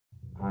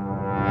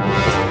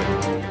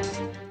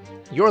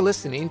You're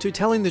listening to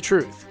Telling the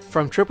Truth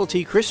from Triple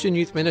T Christian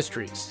Youth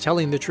Ministries,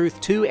 telling the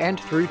truth to and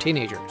through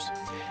teenagers.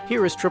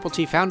 Here is Triple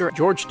T founder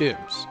George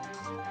Dooms.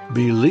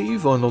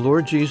 Believe on the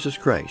Lord Jesus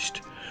Christ,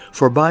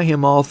 for by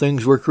him all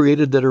things were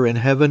created that are in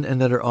heaven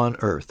and that are on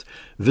earth,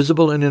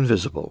 visible and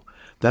invisible.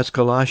 That's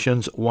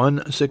Colossians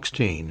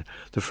 1:16,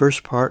 the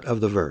first part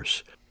of the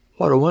verse.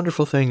 What a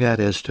wonderful thing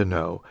that is to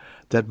know,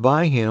 that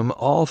by him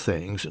all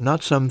things,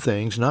 not some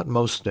things, not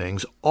most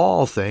things,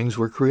 all things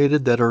were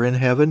created that are in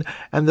heaven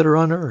and that are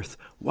on earth.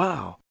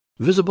 Wow!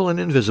 Visible and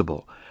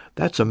invisible.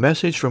 That's a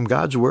message from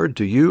God's Word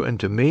to you and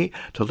to me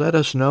to let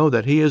us know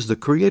that he is the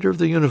creator of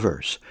the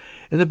universe.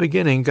 In the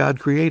beginning, God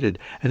created,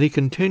 and he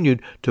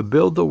continued to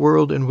build the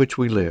world in which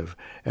we live,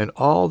 and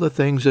all the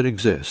things that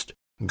exist.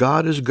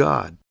 God is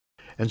God.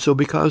 And so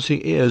because he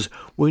is,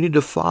 we need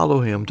to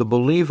follow him, to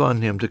believe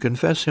on him, to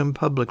confess him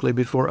publicly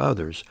before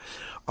others.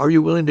 Are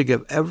you willing to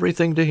give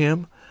everything to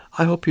him?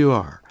 I hope you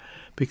are,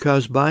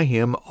 because by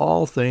him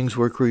all things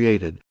were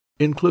created,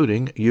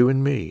 including you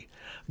and me.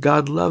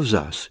 God loves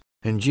us,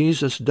 and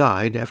Jesus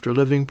died after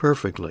living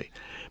perfectly.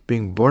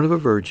 Being born of a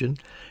virgin,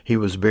 he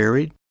was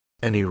buried,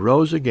 and he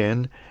rose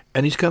again,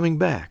 and he's coming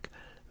back,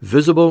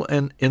 visible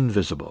and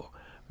invisible.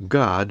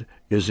 God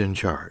is in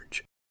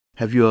charge.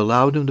 Have you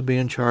allowed him to be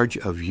in charge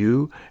of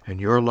you and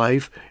your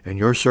life and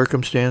your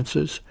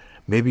circumstances?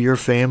 Maybe your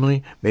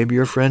family, maybe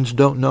your friends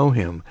don't know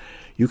him.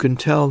 You can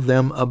tell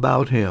them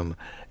about him,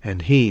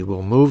 and he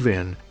will move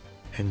in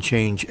and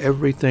change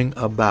everything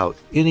about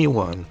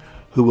anyone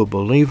who will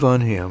believe on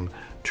him,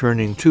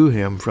 turning to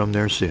him from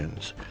their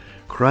sins.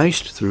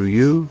 Christ, through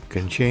you,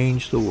 can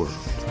change the world.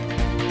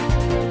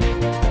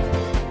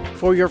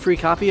 For your free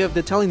copy of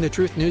the Telling the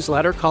Truth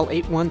newsletter, call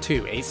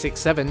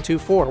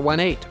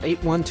 812-867-2418,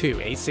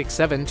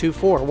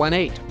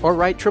 812-867-2418, or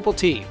write Triple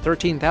T,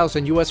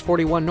 13,000 U.S.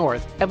 41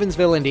 North,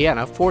 Evansville,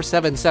 Indiana,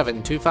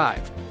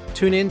 47725.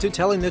 Tune in to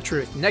Telling the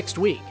Truth next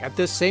week at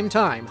this same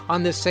time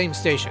on this same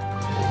station.